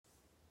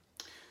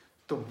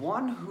The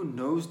one who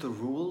knows the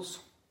rules,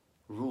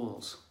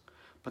 rules.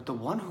 But the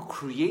one who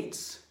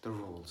creates the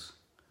rules,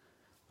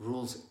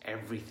 rules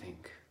everything.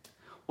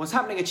 What's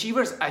happening,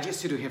 Achievers? Ajay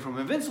Sidhu here from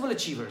Invincible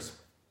Achievers.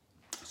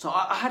 So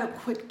I had a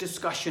quick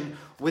discussion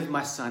with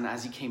my son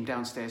as he came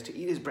downstairs to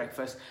eat his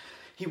breakfast.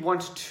 He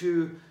wanted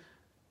to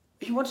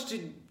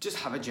just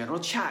have a general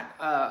chat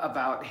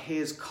about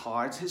his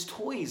cards, his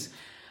toys.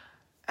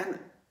 And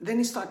then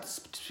he started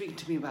speaking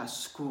to me about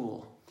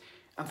school.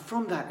 And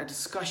from that, a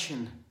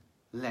discussion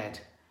led,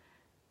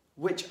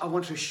 which I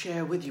want to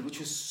share with you, which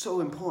was so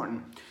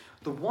important.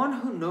 The one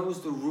who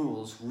knows the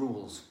rules,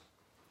 rules.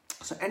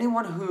 So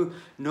anyone who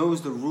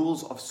knows the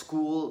rules of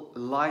school,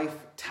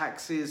 life,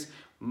 taxes,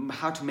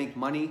 how to make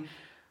money,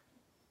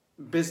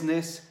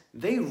 business,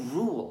 they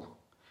rule.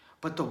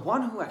 But the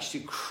one who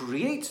actually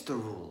creates the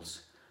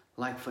rules,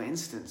 like for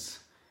instance,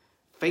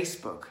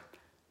 Facebook,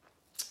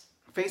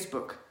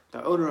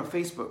 the owner of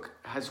Facebook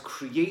has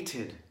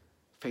created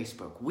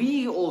Facebook.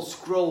 We all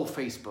scroll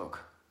Facebook.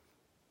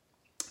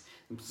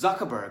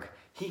 Zuckerberg,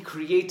 he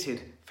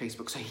created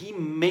Facebook, so he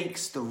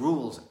makes the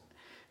rules.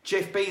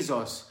 Jeff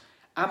Bezos,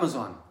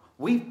 Amazon,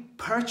 we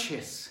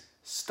purchase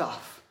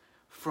stuff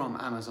from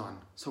Amazon.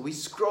 So we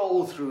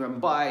scroll through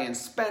and buy and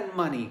spend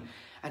money,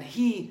 and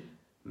he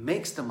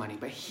makes the money,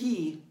 but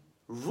he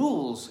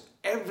rules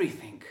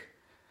everything.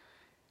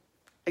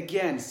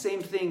 Again,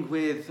 same thing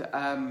with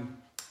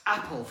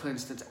Apple, for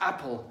instance.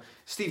 Apple,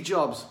 Steve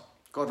Jobs,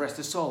 God rest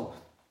his soul,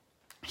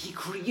 he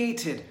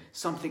created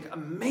something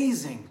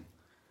amazing.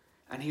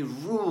 And he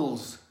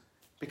rules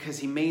because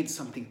he made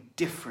something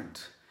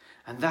different.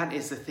 And that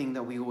is the thing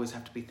that we always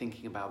have to be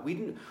thinking about.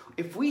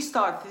 If we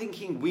start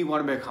thinking we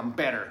want to become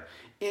better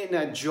in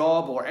a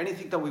job or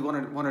anything that we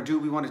want to do,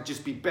 we want to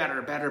just be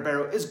better.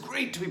 It's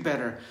great to be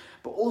better.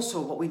 But also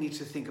what we need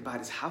to think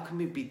about is how can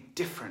we be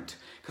different?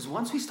 Because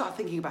once we start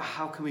thinking about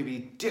how can we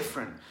be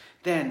different,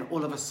 then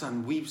all of a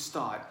sudden we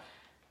start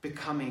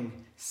becoming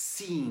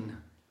seen.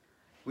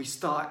 We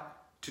start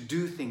to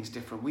do things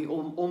different. We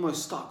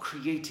almost start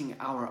creating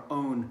our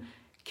own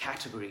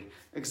category.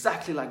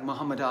 Exactly like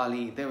Muhammad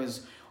Ali, there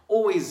was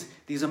always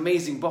these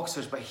amazing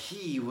boxers, but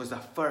he was the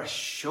first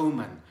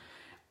showman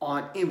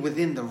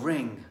within the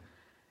ring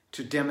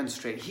to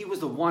demonstrate. He was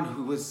the one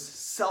who was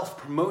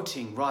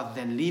self-promoting rather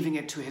than leaving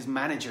it to his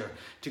manager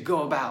to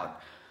go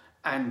about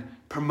and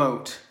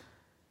promote.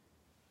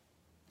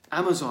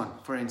 Amazon,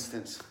 for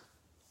instance.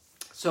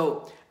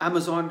 So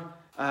Amazon,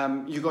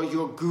 you got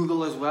your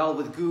Google as well.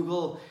 With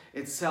Google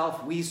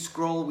itself, we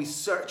scroll, we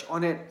search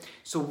on it.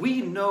 So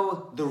we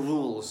know the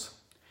rules.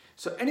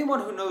 So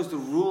anyone who knows the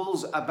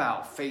rules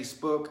about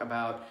Facebook,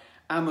 about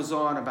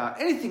Amazon,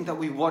 about anything that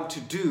we want to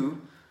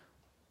do,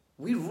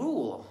 we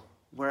rule.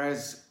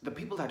 Whereas the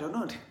people that don't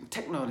know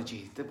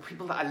technology, the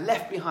people that are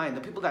left behind,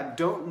 the people that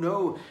don't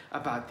know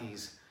about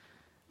these,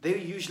 they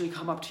usually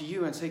come up to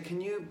you and say,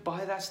 can you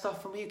buy that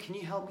stuff for me? Can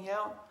you help me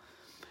out?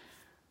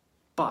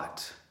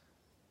 But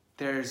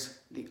there's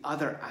the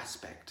other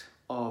aspect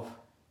of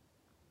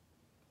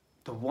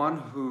the one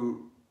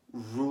who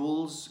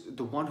rules,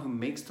 the one who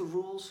makes the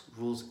rules,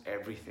 rules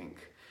everything.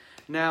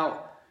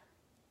 Now,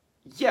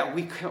 yeah,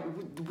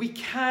 we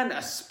can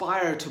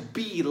aspire to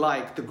be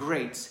like the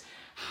greats.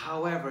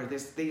 However,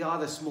 they are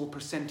the small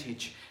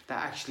percentage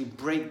that actually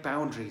break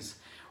boundaries.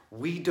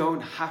 We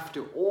don't have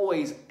to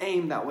always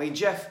aim that way.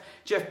 Jeff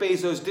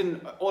Bezos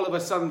didn't all of a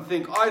sudden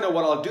think, I know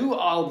what I'll do.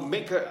 I'll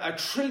make a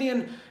 $1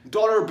 trillion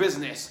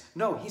business.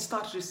 No, he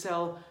started to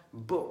sell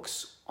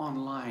books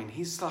online.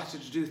 He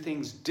started to do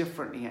things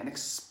differently and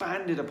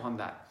expanded upon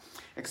that.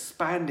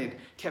 Expanded,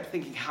 kept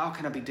thinking, how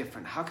can I be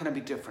different? How can I be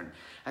different?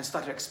 And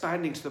started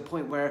expanding to the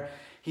point where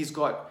he's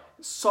got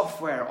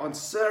software on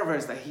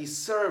servers that he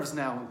serves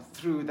now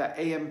through that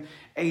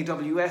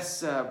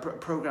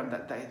AWS program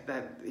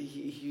that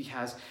he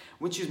has,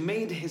 which has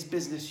made his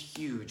business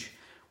huge.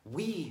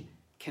 We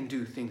can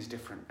do things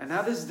different. And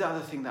now this is the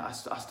other thing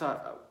that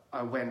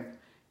I went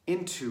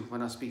into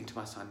when I was speaking to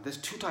my son. There's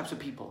two types of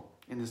people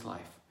in this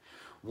life.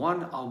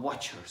 One are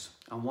watchers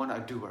and one are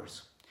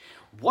doers.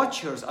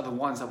 Watchers are the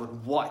ones that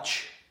would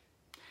watch.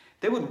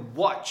 They would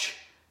watch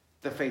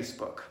the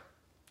Facebook.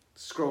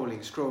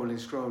 Scrolling,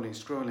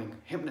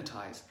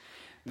 hypnotized.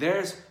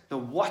 There's the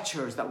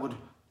watchers that would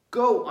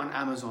go on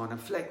Amazon and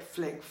flick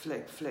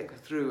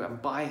through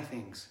and buy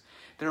things.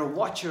 There are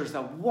watchers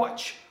that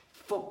watch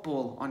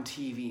football on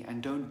TV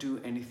and don't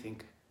do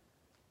anything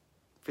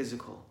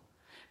physical.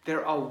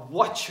 There are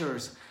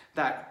watchers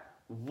that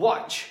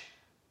watch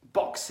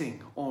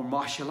boxing or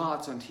martial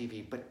arts on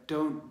TV but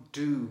don't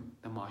do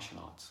the martial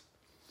arts.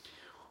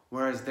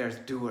 Whereas there's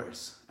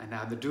doers, and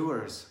now the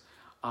doers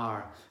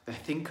are the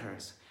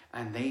thinkers,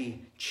 and they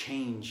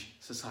change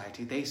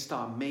society. They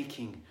start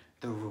making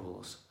the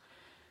rules.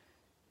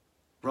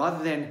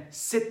 Rather than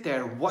sit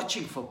there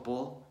watching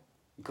football,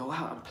 go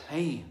out and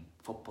play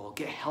football.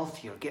 Get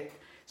healthier. Get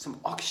some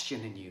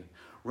oxygen in you.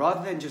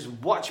 Rather than just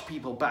watch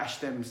people bash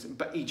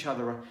each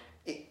other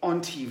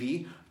on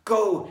TV,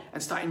 go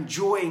and start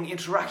enjoying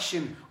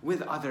interaction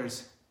with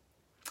others.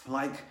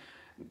 Like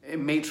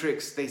In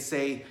Matrix, they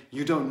say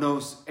you don't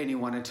know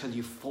anyone until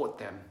you fought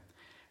them.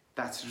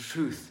 That's the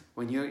truth.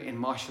 When you're in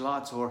martial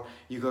arts or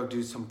you go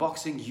do some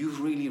boxing, you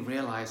really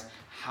realize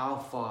how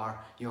far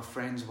your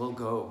friends will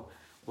go.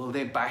 Will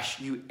they bash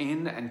you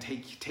in and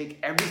take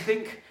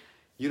everything?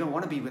 You don't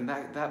want to be with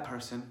that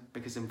person,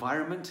 because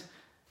environment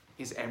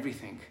is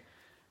everything.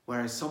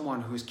 Whereas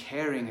someone who's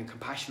caring and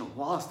compassionate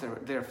whilst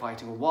they're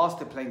fighting, or whilst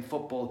they're playing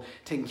football,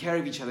 taking care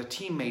of each other,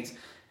 teammates,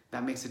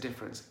 that makes a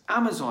difference.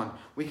 Amazon,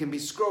 we can be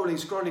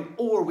scrolling,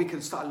 or we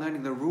can start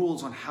learning the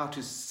rules on how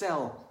to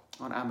sell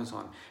on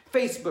Amazon.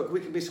 Facebook, we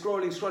can be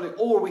scrolling,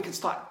 or we can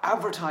start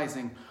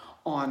advertising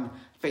on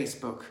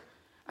Facebook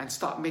and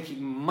start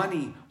making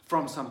money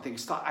from something,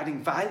 start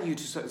adding value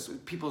to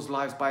people's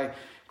lives by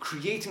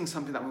creating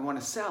something that we want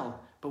to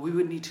sell. But we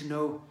would need to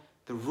know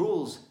the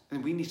rules,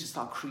 and we need to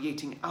start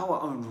creating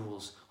our own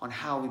rules on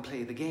how we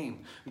play the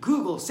game.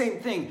 Google, same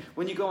thing.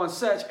 When you go on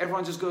search,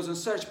 everyone just goes on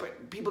search,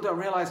 but people don't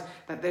realize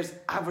that there's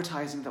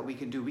advertising that we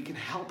can do. We can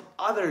help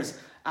others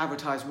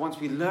advertise once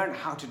we learn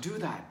how to do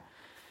that.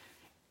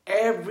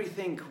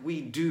 Everything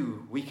we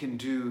do, we can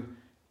do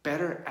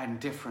better and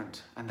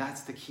different. And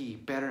that's the key,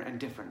 better and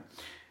different.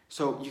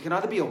 So you can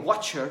either be a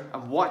watcher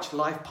and watch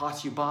life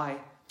pass you by,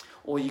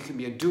 or you can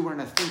be a doer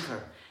and a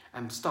thinker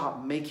and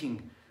start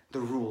making the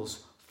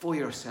rules for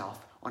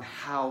yourself on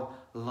how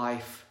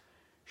life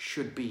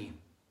should be.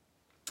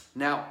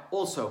 Now,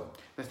 also,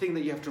 the thing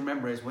that you have to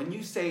remember is when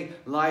you say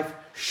life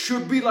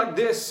should be like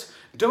this,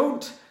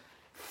 don't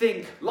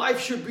think life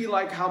should be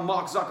like how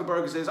Mark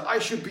Zuckerberg says, I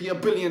should be a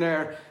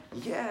billionaire.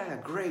 Yeah,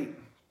 great.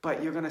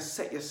 But you're going to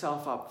set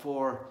yourself up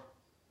for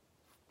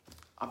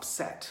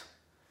upset,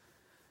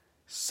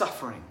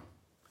 suffering,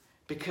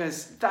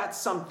 because that's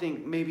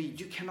something maybe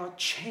you cannot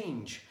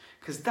change,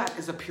 because that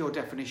is a pure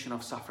definition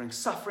of suffering.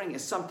 Suffering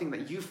is something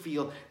that you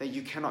feel that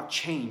you cannot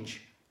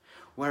change,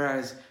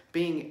 whereas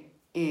being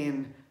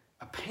in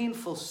a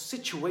painful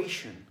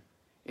situation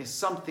is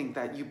something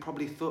that you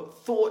probably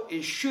thought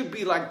it should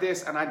be like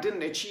this and I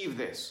didn't achieve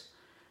this.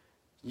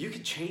 You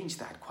can change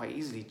that quite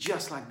easily,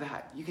 just like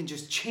that. You can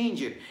just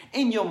change it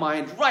in your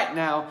mind right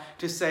now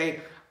to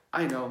say,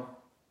 I know,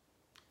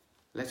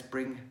 let's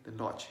bring the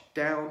notch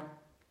down,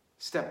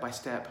 step by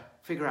step,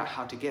 figure out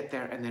how to get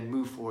there and then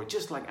move forward.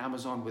 Just like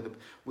Amazon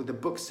with the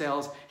book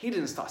sales, he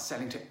didn't start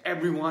selling to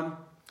everyone.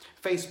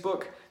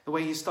 Facebook, the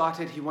way he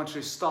started, he wanted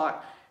to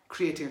start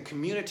creating a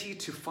community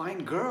to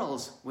find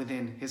girls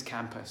within his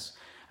campus.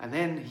 And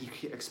then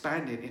he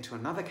expanded into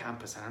another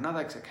campus and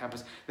another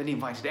campus. Then he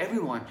invited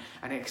everyone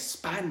and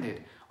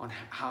expanded on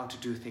how to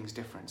do things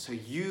different. So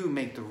you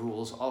make the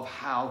rules of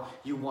how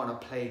you want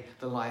to play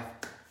the life,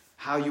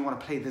 how you want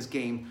to play this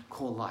game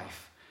called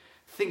life.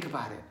 Think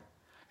about it.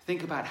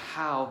 Think about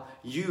how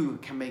you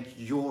can make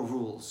your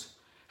rules,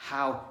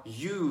 how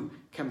you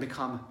can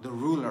become the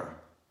ruler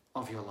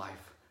of your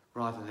life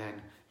rather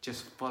than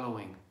just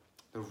following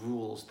the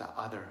rules that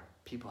other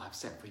people have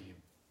set for you.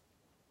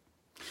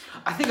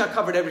 I think I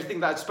covered everything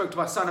that I spoke to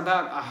my son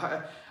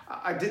about.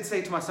 I did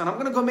say to my son, I'm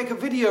going to go make a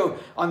video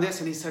on this.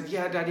 And he said,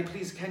 yeah, Daddy,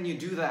 please, can you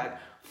do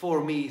that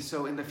for me?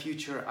 So in the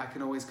future, I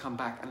can always come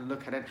back and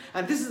look at it.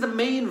 And this is the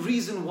main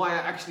reason why I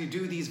actually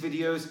do these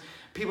videos.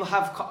 People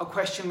have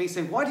questioned me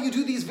saying, why do you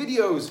do these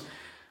videos?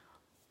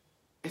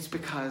 It's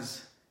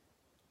because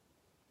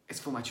it's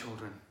for my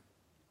children.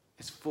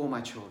 It's for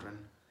my children.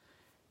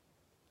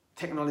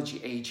 Technology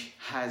age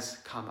has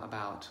come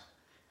about.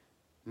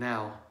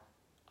 Now,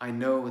 I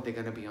know they're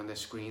going to be on their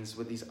screens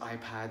with these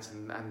iPads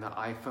and the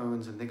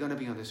iPhones, and they're going to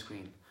be on the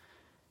screen.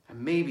 And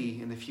maybe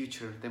in the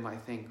future, they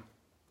might think,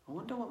 I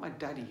wonder what my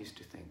daddy used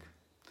to think.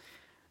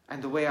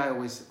 And the way I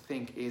always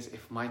think is,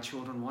 if my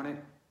children want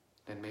it,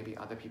 then maybe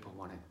other people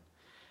want it.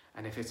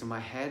 And if it's in my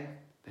head,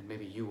 then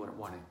maybe you wouldn't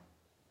want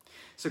it.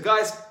 So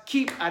guys,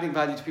 keep adding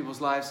value to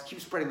people's lives,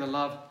 keep spreading the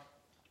love,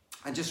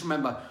 and just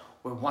remember,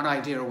 we're one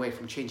idea away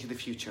from changing the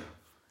future.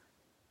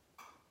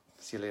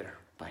 See you later.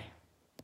 Bye.